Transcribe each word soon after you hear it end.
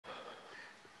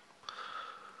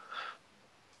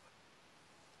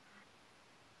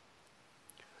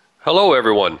Hello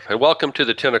everyone, and welcome to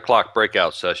the 10 o'clock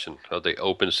breakout session of the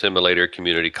Open Simulator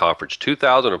Community Conference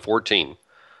 2014.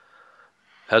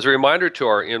 As a reminder to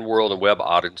our in-world and web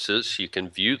audiences, you can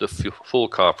view the full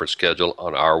conference schedule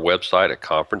on our website at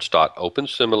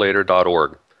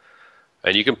conference.opensimulator.org.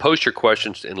 And you can post your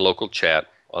questions in local chat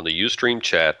on the Ustream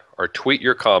chat or tweet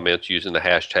your comments using the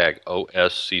hashtag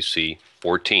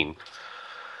OSCC14.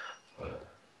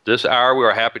 This hour we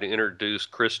are happy to introduce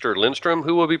Christer Lindstrom,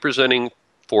 who will be presenting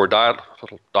 4Dialog,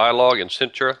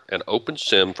 Encitra and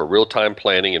OpenSim for real-time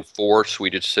planning in 4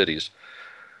 Swedish cities.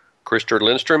 Christer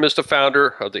Lindstrom is the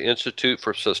founder of the Institute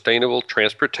for Sustainable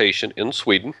Transportation in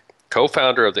Sweden,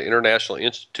 co-founder of the International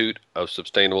Institute of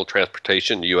Sustainable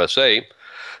Transportation USA,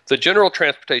 the General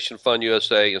Transportation Fund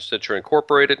USA, Encitra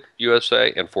Incorporated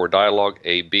USA, and 4Dialog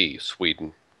AB,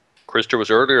 Sweden. Christer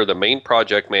was earlier the main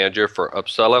project manager for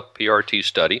Uppsala PRT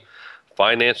Study,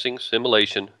 financing,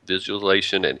 simulation,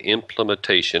 visualization, and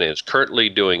implementation, and is currently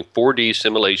doing 4D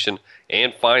simulation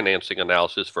and financing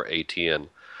analysis for ATN,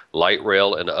 light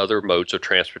rail, and other modes of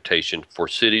transportation for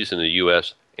cities in the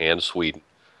U.S. and Sweden.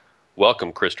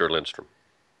 Welcome, Christer Lindstrom.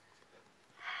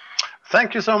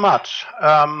 Thank you so much.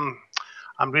 I'm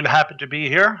really happy to be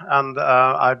here, and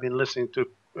I've been listening to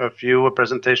a few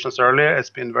presentations earlier. It's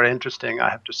been very interesting, I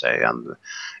have to say, and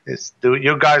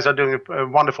you guys are doing a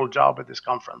wonderful job at this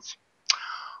conference.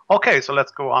 Okay, so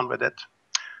let's go on with it.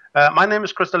 My name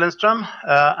is Christer Lindstrom,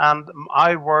 and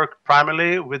I work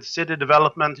primarily with city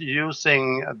development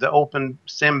using the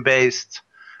OpenSim-based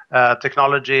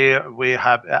technology. We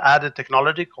have added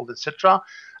technology called Encitra,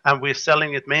 and we're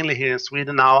selling it mainly here in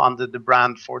Sweden now under the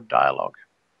brand 4Dialog.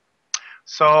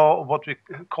 So what we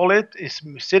call it is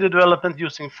city development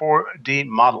using 4D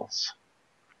models.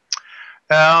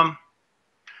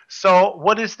 So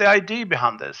what is the idea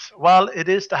behind this? Well, it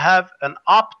is to have an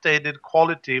updated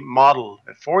quality model,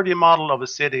 a 4D model of a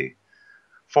city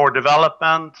for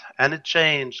development, any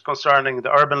change concerning the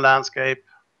urban landscape,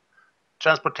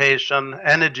 transportation,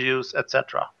 energy use,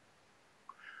 etc.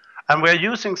 And we're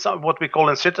using what we call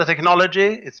Encitra technology.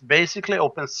 It's basically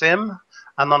OpenSim,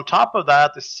 and on top of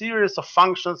that, a series of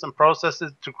functions and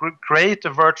processes to create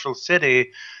a virtual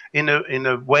city in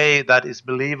a way that is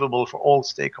believable for all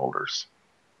stakeholders.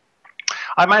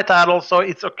 I might add also,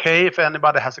 it's okay if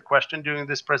anybody has a question during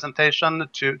this presentation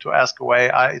to ask away.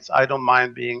 I don't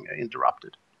mind being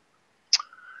interrupted.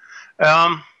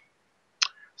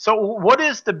 So what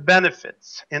is the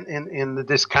benefits in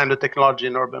this kind of technology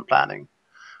in urban planning?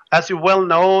 As you well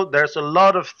know, there's a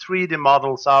lot of 3D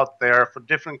models out there for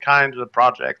different kinds of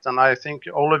projects, and I think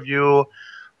all of you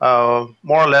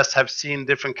more or less have seen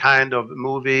different kind of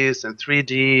movies and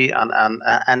 3D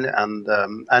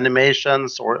and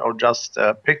animations or just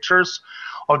pictures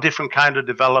of different kind of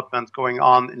development going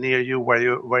on near you where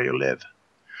you live.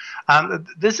 And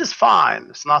this is fine.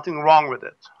 There's nothing wrong with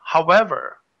it.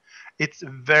 However, it's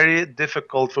very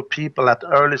difficult for people at the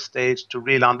early stage to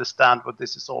really understand what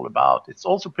this is all about. It's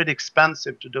also pretty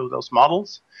expensive to do those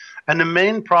models. And the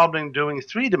main problem doing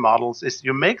 3D models is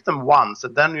you make them once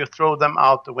and then you throw them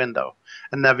out the window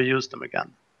and never use them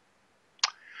again.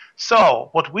 So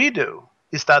what we do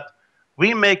is that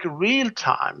we make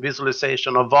real-time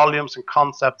visualization of volumes and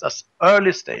concepts as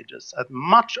early stages, at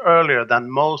much earlier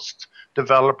than most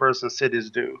developers and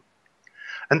cities do.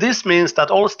 And this means that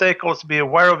all stakeholders be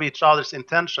aware of each other's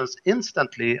intentions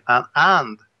instantly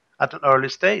and at an early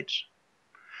stage.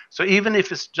 So even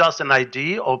if it's just an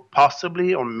idea of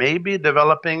possibly or maybe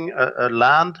developing a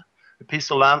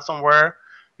piece of land somewhere,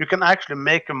 you can actually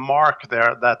make a mark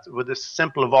there that with a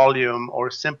simple volume or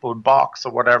a simple box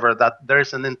or whatever, that there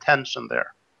is an intention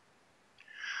there.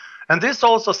 And this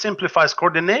also simplifies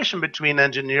coordination between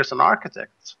engineers and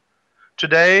architects.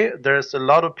 Today, there's a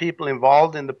lot of people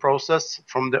involved in the process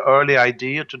from the early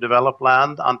idea to develop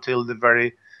land until the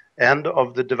very end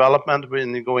of the development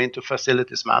when you go into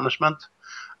facilities management.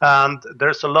 And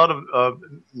there's a lot of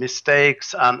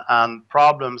mistakes and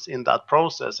problems in that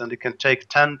process, and it can take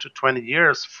 10 to 20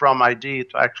 years from idea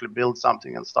to actually build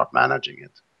something and start managing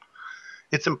it.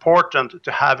 It's important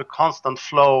to have a constant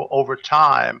flow over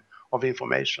time of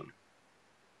information.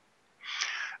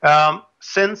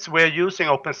 Since we're using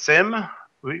OpenSim,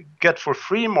 we get for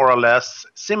free, more or less,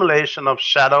 simulation of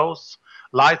shadows,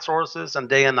 light sources, and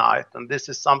day and night. And this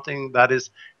is something that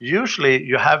is usually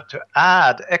you have to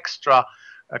add extra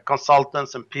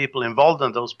consultants and people involved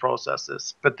in those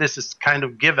processes. But this is kind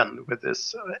of given with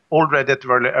this already at the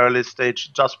very early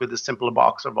stage, just with a simple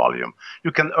box or volume.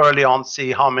 You can early on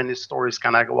see how many stories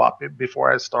can I go up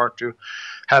before I start to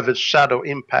have a shadow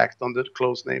impact on the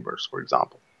close neighbors, for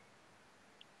example.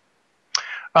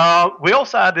 We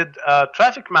also added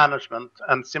traffic management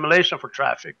and simulation for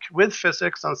traffic with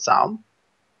physics and sound.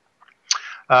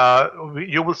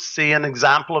 You will see an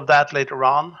example of that later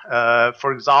on.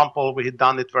 For example, we had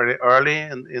done it very early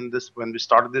in this when we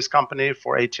started this company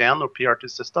for ATN or PRT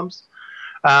systems,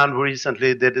 and we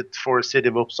recently did it for the city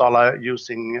of Uppsala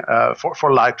using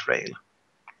for light rail.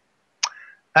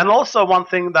 And also one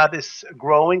thing that is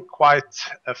growing quite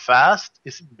fast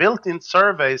is built-in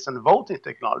surveys and voting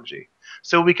technology.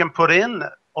 So we can put in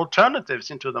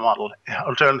alternatives into the model,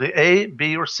 alternative A,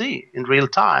 B, or C in real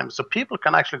time. So people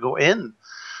can actually go in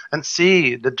and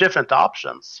see the different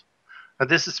options. And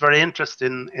this is very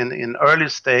interesting in early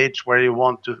stage where you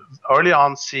want to early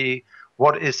on see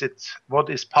what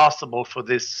is possible for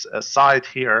this site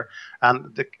here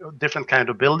and the different kind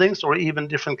of buildings or even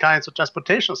different kinds of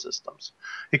transportation systems.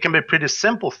 It can be pretty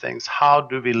simple things. How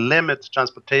do we limit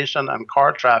transportation and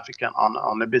car traffic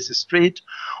on a busy street,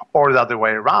 or the other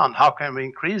way around? How can we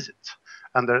increase it?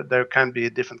 And there can be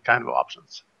different kind of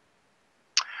options.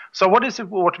 So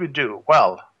what we do?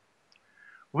 Well,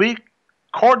 we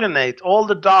coordinate all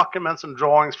the documents and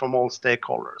drawings from all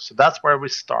stakeholders. So that's where we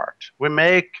start. We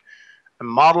make a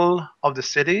model of the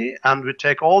city and we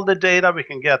take all the data we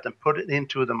can get and put it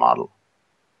into the model.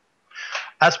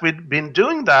 As we've been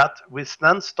doing that, we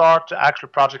then start the actual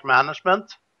project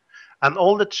management, and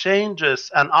all the changes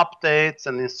and updates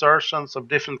and insertions of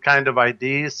different kind of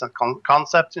ideas and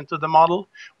concepts into the model,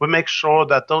 we make sure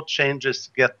that those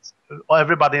changes get,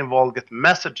 everybody involved get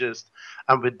messages,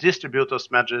 and we distribute those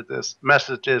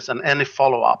messages and any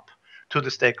follow-up to the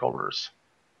stakeholders.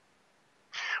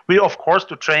 We, of course,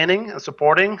 do training and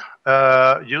supporting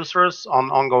users on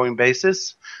an ongoing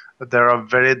basis. There are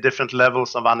very different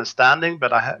levels of understanding,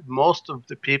 but most of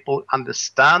the people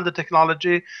understand the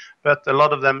technology, but a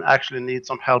lot of them actually need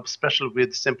some help, especially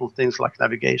with simple things like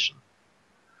navigation.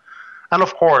 And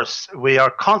of course, we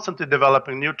are constantly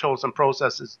developing new tools and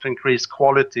processes to increase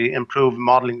quality, improve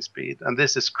modeling speed. And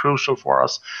this is crucial for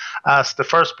us, as the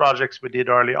first projects we did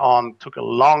early on took a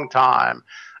long time.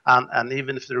 And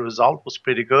even if the result was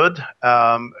pretty good,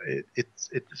 it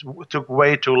took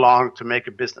way too long to make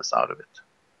a business out of it.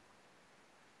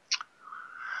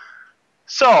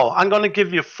 So I'm going to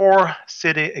give you 4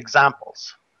 city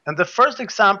examples. And the first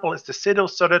example is the city of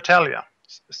Södertälje.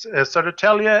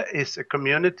 Södertälje is a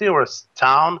community or a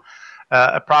town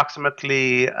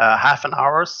approximately half an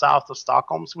hour south of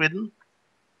Stockholm, Sweden.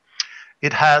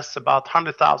 It has about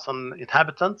 100,000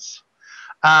 inhabitants,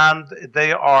 and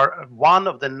they are one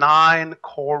of the 9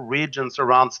 core regions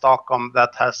around Stockholm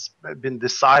that has been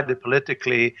decided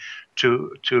politically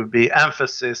to be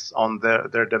emphasis on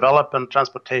their development,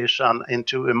 transportation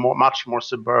into a much more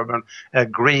suburban,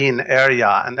 green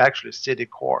area, and actually city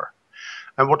core.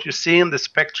 And what you see in this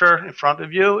picture in front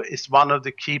of you is one of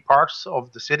the key parts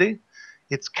of the city.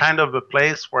 It's kind of a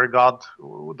place where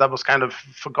that was kind of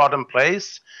forgotten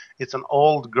place. It's an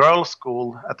old girls'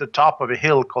 school at the top of a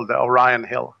hill called the Orion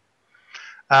Hill.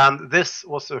 And this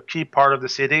was a key part of the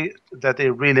city that they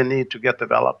really need to get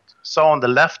developed. So on the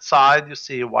left side, you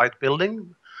see a white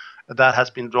building that has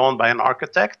been drawn by an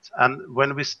architect. And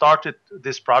when we started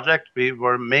this project, we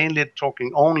were mainly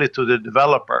talking only to the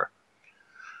developer.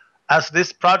 As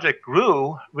this project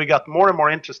grew, we got more and more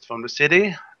interest from the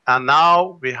city. And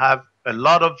now we have a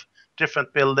lot of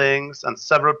different buildings and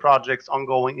several projects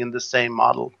ongoing in the same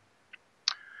model.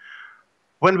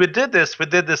 When we did this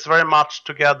very much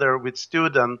together with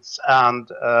students and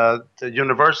the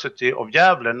University of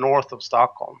Gävle, north of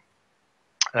Stockholm.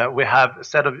 We have a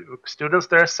set of students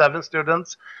there, 7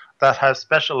 students, that have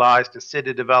specialized in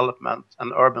city development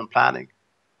and urban planning.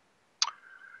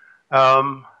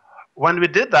 When we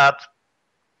did that,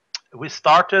 we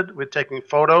started with taking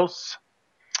photos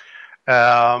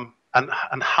and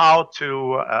how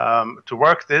to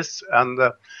work this. And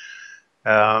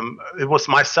it was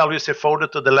myself, you see a photo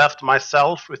to the left,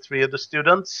 myself with 3 of the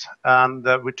students. And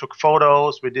we took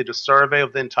photos, we did a survey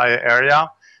of the entire area,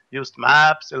 used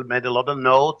maps, made a lot of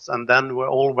notes, and then we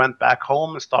all went back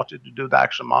home and started to do the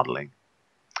actual modeling.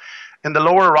 In the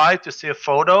lower right, you see a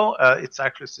photo. It's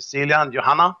actually Cecilia and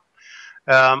Johanna,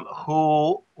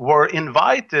 who were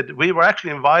invited. We were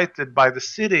actually invited by the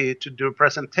city to do a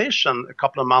presentation a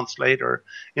couple of months later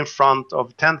in front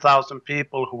of 10,000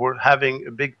 people who were having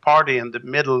a big party in the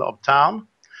middle of town.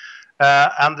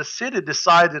 And the city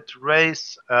decided to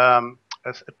raise a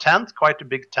tent, quite a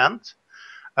big tent,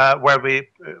 where we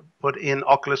put in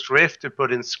Oculus Rift, we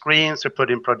put in screens, we put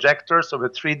in projectors. So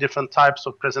with 3 different types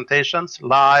of presentations,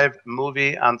 live,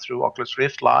 movie, and through Oculus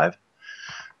Rift Live,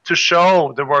 to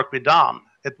show the work we've done.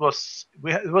 it was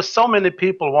so many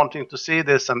people wanting to see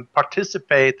this and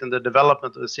participate in the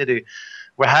development of the city.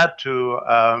 We had to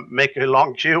make a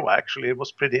long queue. Actually, it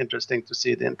was pretty interesting to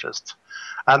see the interest,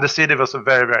 and the city was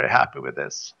very, very happy with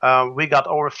this. We got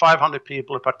over 500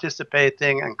 people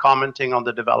participating and commenting on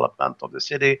the development of the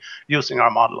city using our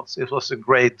models. It was a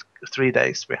great 3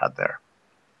 days we had there.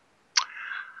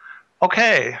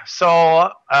 Okay,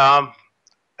 so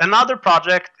another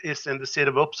project is in the city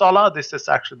of Uppsala. This is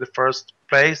actually the first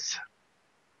place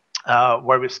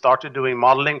where we started doing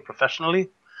modeling professionally.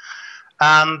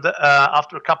 And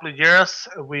after a couple of years,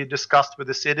 we discussed with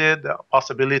the city the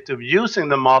possibility of using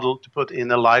the model to put in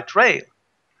a light rail.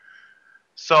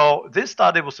 So this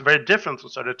study was very different from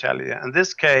Södertälje. In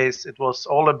this case, it was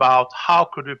all about how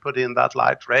could we put in that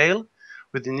light rail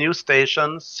with the new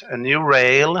stations, a new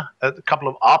rail, a couple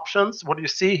of options. What you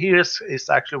see here is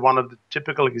actually one of the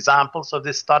typical examples of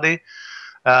this study.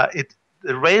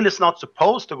 The rail is not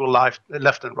supposed to go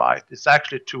left and right. It's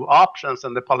actually two options,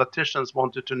 and the politicians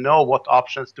wanted to know what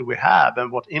options do we have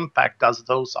and what impact does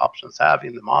those options have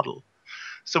in the model.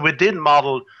 So we did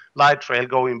model light rail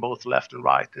going both left and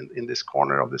right in this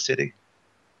corner of the city.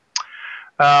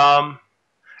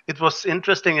 It was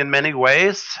interesting in many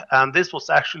ways, and this was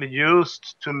actually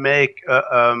used to make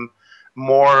a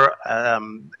more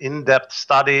in-depth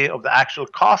study of the actual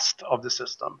cost of the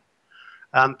system.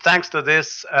 And thanks to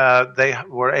this, they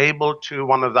were able to,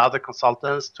 one of the other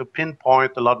consultants, to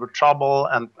pinpoint a lot of trouble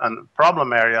and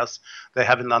problem areas they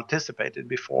haven't anticipated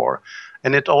before.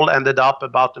 And it all ended up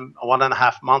about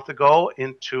 1.5 months ago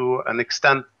into an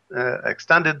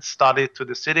extended study to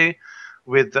the city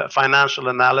with financial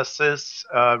analysis,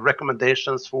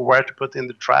 recommendations for where to put in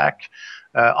the track,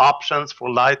 options for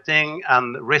lighting,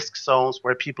 and risk zones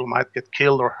where people might get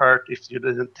killed or hurt if you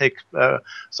didn't take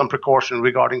some precaution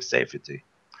regarding safety.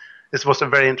 This was a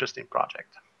very interesting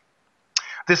project.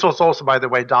 This was also, by the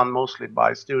way, done mostly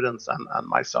by students and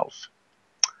myself.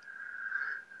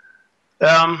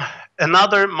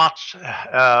 Another much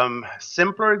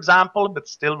simpler example, but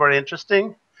still very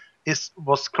interesting,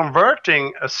 was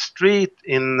converting a street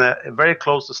in very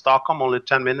close to Stockholm, only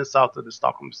 10 minutes out of the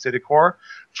Stockholm city core,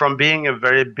 from being a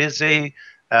very busy,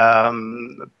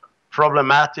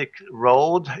 problematic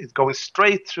road. It's going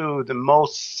straight through the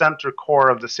most center core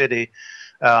of the city,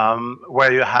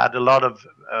 where you had a lot of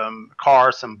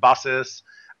cars and buses,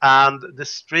 and the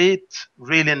street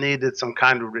really needed some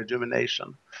kind of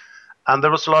rejuvenation. And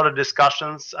there was a lot of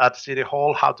discussions at City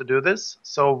Hall how to do this.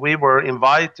 So we were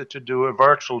invited to do a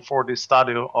virtual 4D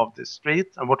study of the street.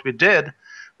 And what we did,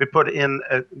 we put in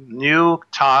new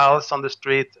tiles on the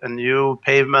street, a new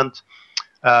pavement,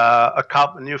 a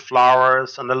couple new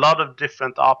flowers, and a lot of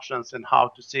different options in how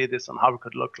to see this and how it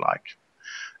could look like.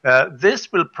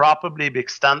 This will probably be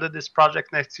extended, this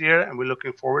project, next year, and we're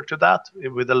looking forward to that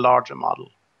with a larger model.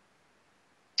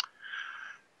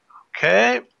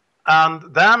 Okay.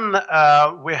 And then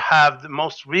we have the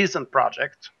most recent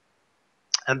project,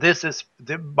 and this is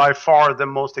by far the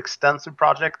most extensive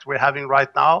project we're having right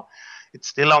now. It's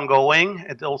still ongoing.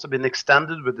 It's also been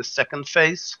extended with the second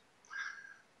phase.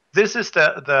 This is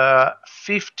the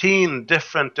 15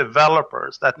 different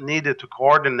developers that needed to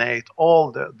coordinate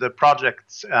all the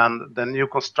projects and the new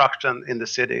construction in the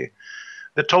city.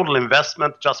 The total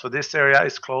investment just for this area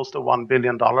is close to $1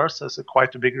 billion, so it's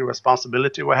quite a big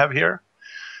responsibility we have here.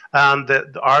 And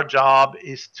our job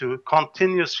is to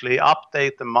continuously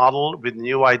update the model with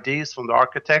new ideas from the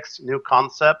architects, new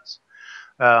concepts.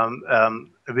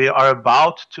 We are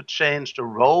about to change the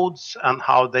roads and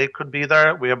how they could be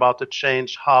there. We're about to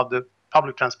change how the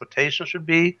public transportation should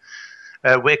be.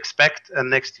 We expect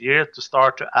next year to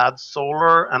start to add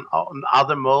solar and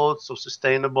other modes of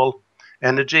sustainable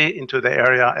energy into the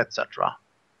area, etc.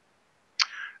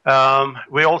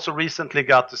 We also recently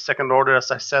got the second order,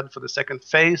 as I said, for the second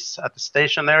phase at the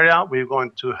station area. We're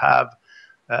going to have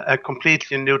a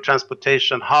completely new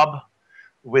transportation hub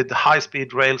with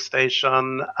high-speed rail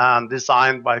station and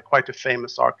designed by quite a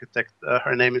famous architect.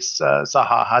 Her name is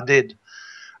Zaha Hadid,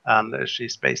 and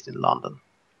she's based in London.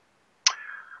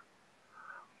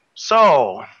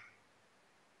 So,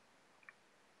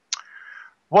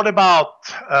 what about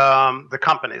the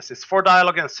companies? It's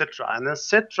 4Dialog and Encitra. And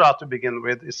Encitra, to begin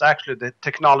with, is actually the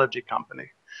technology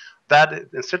company.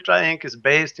 Encitra Inc. is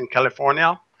based in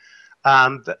California,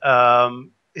 and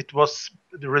it was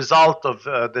the result of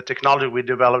the technology we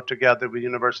developed together with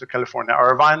University of California,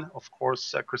 Irvine, of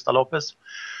course, Krista Lopez.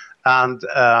 And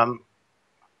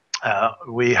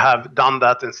we have done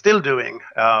that and still doing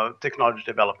technology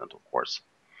development, of course.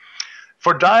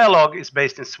 4Dialog is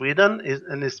based in Sweden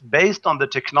and is based on the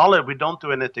technology. We don't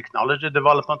do any technology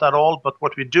development at all, but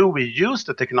what we do, we use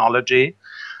the technology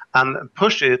and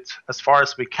push it as far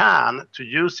as we can to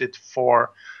use it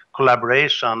for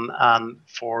collaboration and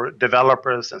for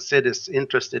developers and cities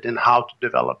interested in how to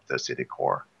develop their city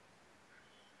core.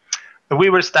 We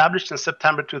were established in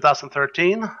September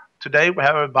 2013. Today we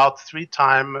have about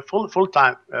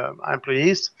full-time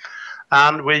employees,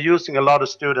 and we're using a lot of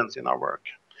students in our work.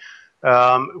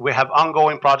 We have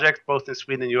ongoing projects both in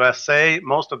Sweden and USA.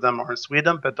 Most of them are in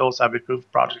Sweden, but also have a proof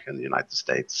project in the United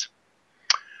States.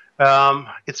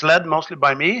 It's led mostly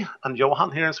by me and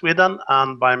Johan here in Sweden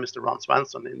and by Mr. Ron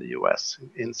Svensson in the US,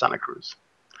 in Santa Cruz.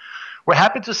 We're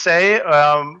happy to say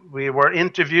we were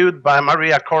interviewed by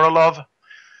Maria Korolov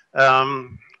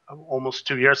almost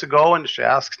 2 years ago, and she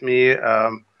asked me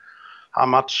how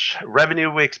much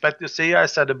revenue we expect to see. I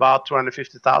said about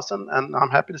 250,000, and I'm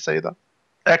happy to say that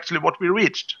actually what we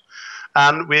reached.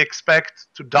 And we expect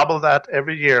to double that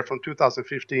every year from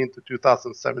 2015 to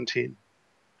 2017.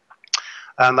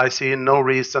 And I see no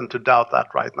reason to doubt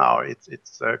that right now.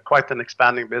 It's quite an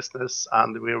expanding business,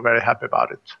 and we're very happy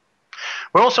about it.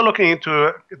 We're also looking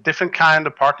into different kind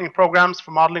of partnering programs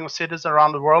for modeling of cities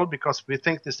around the world, because we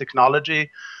think this technology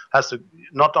has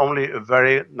not only a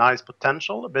very nice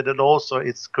potential, but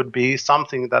it could be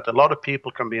something that a lot of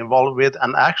people can be involved with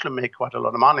and actually make quite a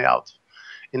lot of money out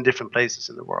in different places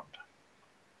in the world.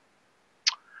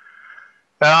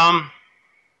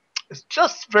 It's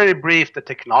just very brief, the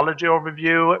technology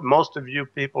overview. Most of you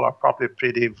people are probably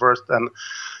pretty versed and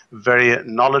very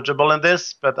knowledgeable in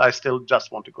this, but I still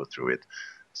just want to go through it.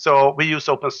 So we use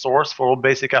open source for all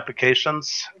basic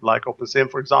applications, like OpenSim,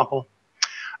 for example.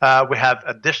 We have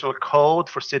additional code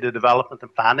for city development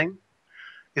and planning.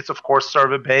 It's, of course,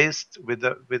 server-based with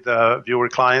the viewer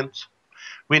client.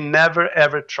 We never,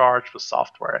 ever charge for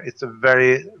software. It's a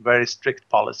very, very strict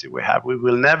policy we have. We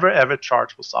will never, ever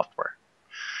charge for software.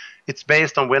 It's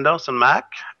based on Windows and Mac,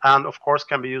 and of course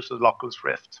can be used with Oculus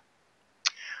Rift.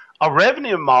 Our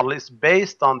revenue model is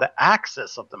based on the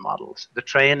access of the models, the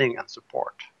training and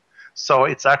support. So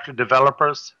it's actually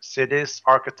developers, cities,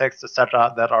 architects,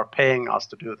 etc. that are paying us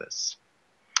to do this.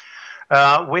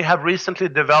 We have recently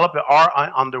developed, are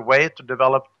underway to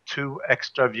develop 2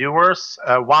 extra viewers.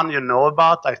 One you know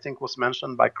about, I think was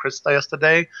mentioned by Krista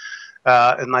yesterday.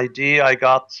 An idea I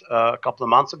got a couple of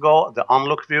months ago, the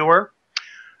Unlock viewer.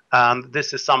 And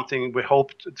this is something we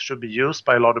hope should be used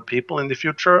by a lot of people in the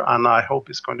future, and I hope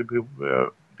it's going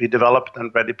to be developed and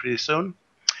ready pretty soon.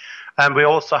 And we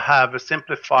also have a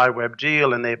simplified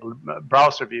WebGL-enabled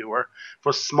browser viewer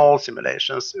for small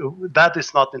simulations. That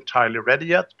is not entirely ready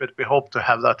yet, but we hope to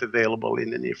have that available in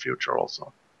the near future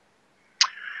also.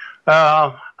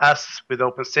 As with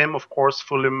OpenSim, of course,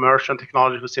 full immersion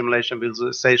technology for simulation,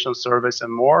 visualization, surveys,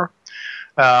 and more.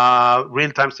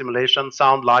 Real-time simulation,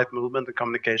 sound, light, movement, and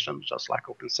communication, just like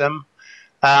OpenSim.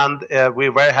 And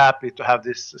we're very happy to have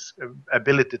this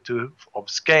ability of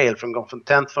scale from going from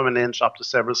 1/10 of an inch up to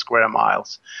several square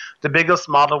miles. The biggest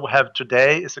model we have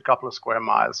today is a couple of square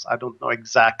miles. I don't know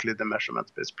exactly the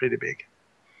measurements, but it's pretty big.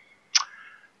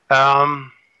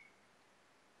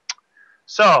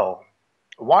 So,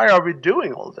 why are we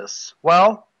doing all this?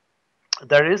 Well,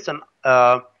 there is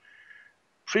a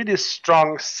pretty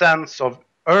strong sense of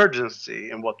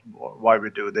urgency in why we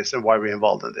do this and why we're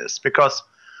involved in this, because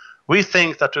we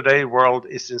think that today's world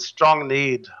is in strong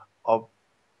need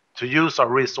to use our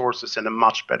resources in a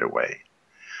much better way.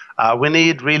 We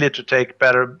need really to take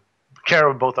better care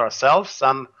of both ourselves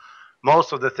and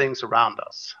most of the things around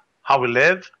us. How we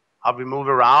live, how we move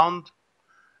around,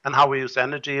 and how we use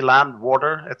energy, land,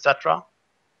 water, etc.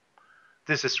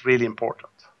 This is really important.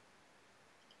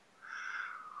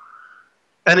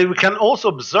 And we can also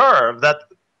observe that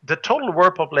the total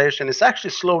world population is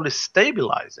actually slowly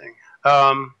stabilizing.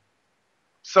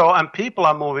 And people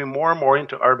are moving more and more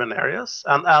into urban areas,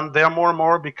 and they're more and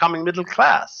more becoming middle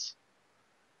class.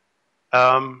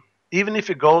 Even if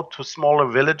you go to smaller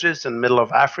villages in the middle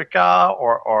of Africa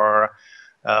or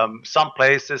some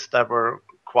places that were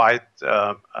quite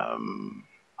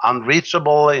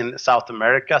unreachable in South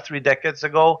America 3 decades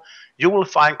ago, you will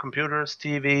find computers,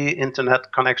 TV,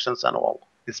 internet connections, and all.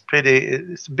 It's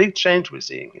a big change we're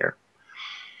seeing here.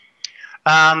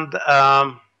 And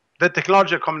the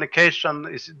technology of communication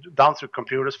is done through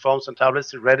computers, phones, and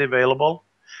tablets, is ready available.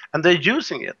 And they're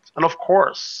using it, and of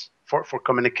course, for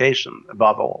communication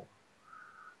above all.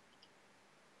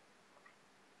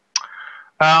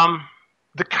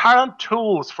 The current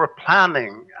tools for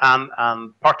planning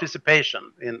and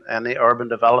participation in any urban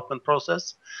development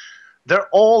process,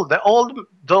 all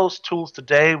those tools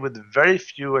today, with very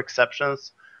few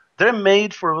exceptions, they're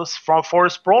made for a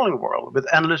sprawling world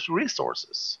with endless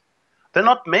resources. They're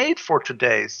not made for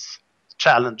today's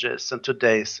challenges and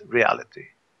today's reality.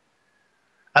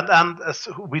 And as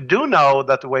we do know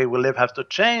that the way we live has to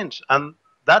change, and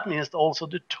that means also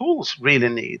the tools really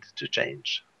need to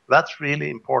change. That's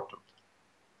really important.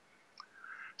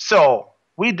 So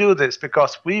we do this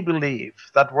because we believe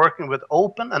that working with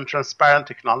open and transparent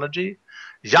technology,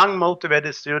 young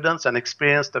motivated students and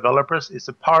experienced developers is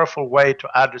a powerful way to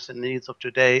address the needs of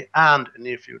today and the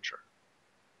near future.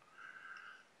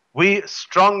 We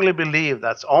strongly believe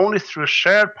that only through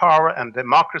shared power and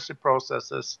democracy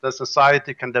processes that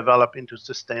society can develop into a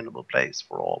sustainable place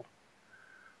for all.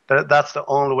 That's the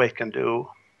only way we can do,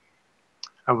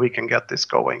 and we can get this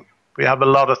going. We have a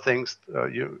lot of things,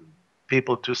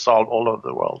 people to solve all over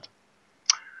the world.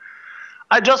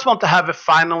 I just want to have a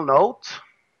final note.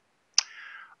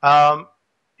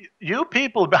 You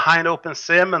people behind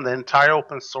OpenSim and the entire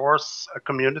open source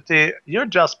community, you're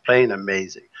just plain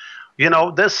amazing. You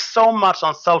know, there's so much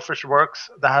unselfish work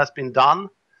that has been done,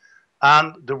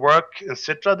 and the work in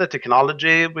Encitra, the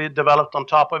technology we developed on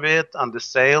top of it, and the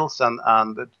sales and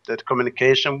the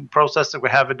communication process that we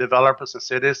have with developers and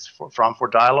cities from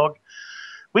 4Dialog,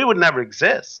 we would never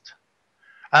exist.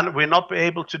 And we'd not be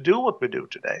able to do what we do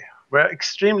today. We're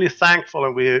extremely thankful,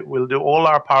 and we will do all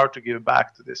our power to give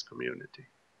back to this community.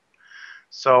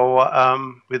 So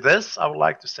with this, I would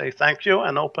like to say thank you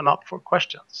and open up for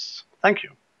questions. Thank you.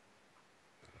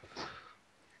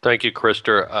 Thank you,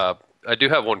 Christer. I do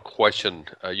have one question.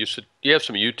 You said you have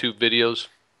some YouTube videos.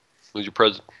 Was your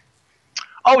present?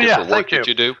 Oh yeah, thank you. That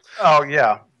you do? Oh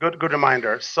yeah, good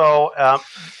reminder. So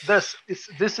this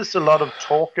is a lot of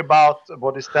talk about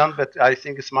what is done, but I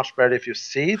think it's much better if you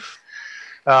see it.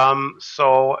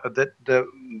 So the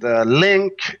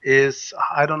link is,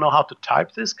 I don't know how to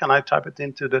type this. Can I type it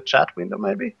into the chat window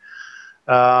maybe?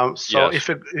 So yes.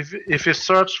 If you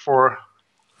search for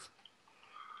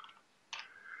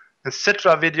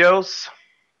Encitra videos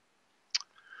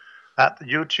at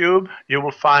YouTube, you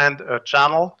will find a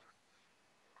channel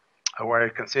where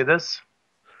you can see this.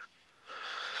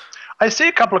 I see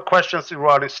a couple of questions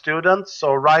regarding students.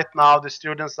 So right now, the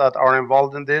students that are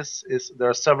involved in this there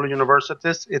are several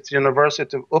universities. It's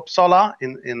University of Uppsala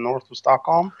in north of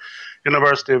Stockholm,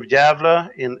 University of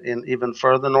Gävle in even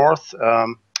further north.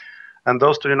 And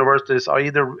those two universities are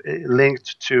either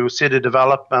linked to city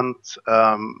development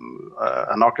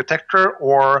and architecture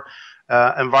or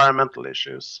environmental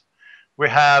issues. We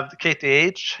have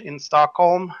KTH in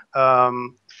Stockholm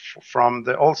from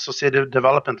the also city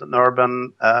development and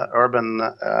urban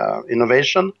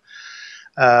innovation,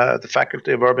 the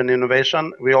Faculty of Urban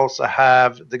Innovation. We also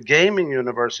have the Gaming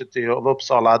University of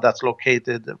Uppsala that's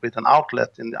located with an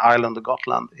outlet in the island of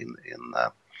Gotland in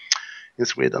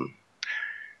Sweden.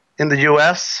 In the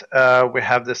US, we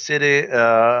have the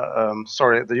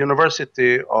the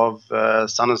University of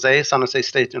San Jose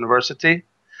State University.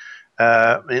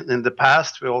 In the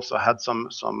past, we also had some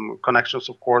connections,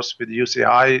 of course, with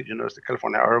UCI, University of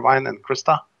California, Irvine, and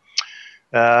Krista.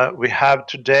 We have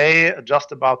today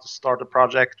just about to start a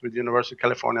project with University of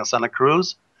California, Santa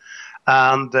Cruz.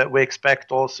 And we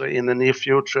expect also in the near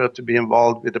future to be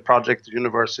involved with the project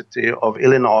University of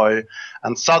Illinois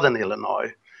and Southern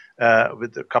Illinois.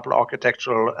 With a couple of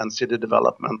architectural and city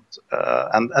development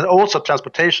and also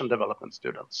transportation development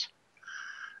students.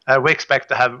 We expect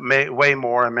to have way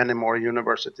more and many more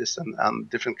universities and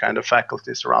different kind of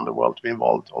faculties around the world to be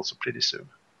involved also pretty soon.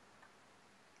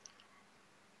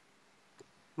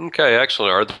 Okay,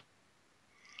 excellent. Are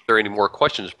there any more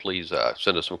questions? Please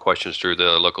send us some questions through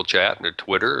the local chat and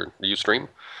Twitter or Ustream.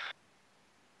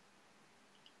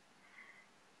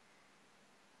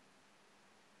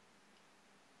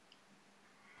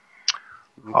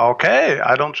 Okay,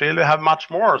 I don't really have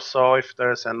much more, so if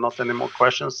there's not any more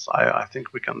questions, I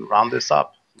think we can round this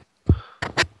up.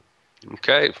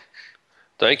 Okay.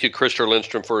 Thank you, Christer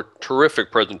Lindstrom, for a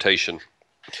terrific presentation.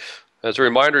 As a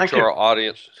reminder to our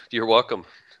audience, you're welcome.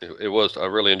 It was, I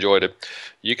really enjoyed it.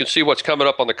 You can see what's coming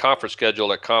up on the conference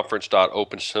schedule at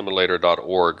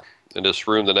conference.opensimulator.org. In this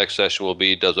room, the next session will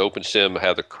be, does OpenSim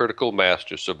have the critical mass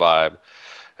to survive?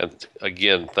 And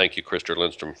again, thank you, Christer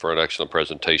Lindstrom, for an excellent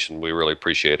presentation. We really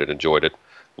appreciate it, enjoyed it.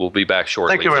 We'll be back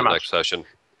shortly for the next session.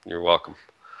 You're welcome.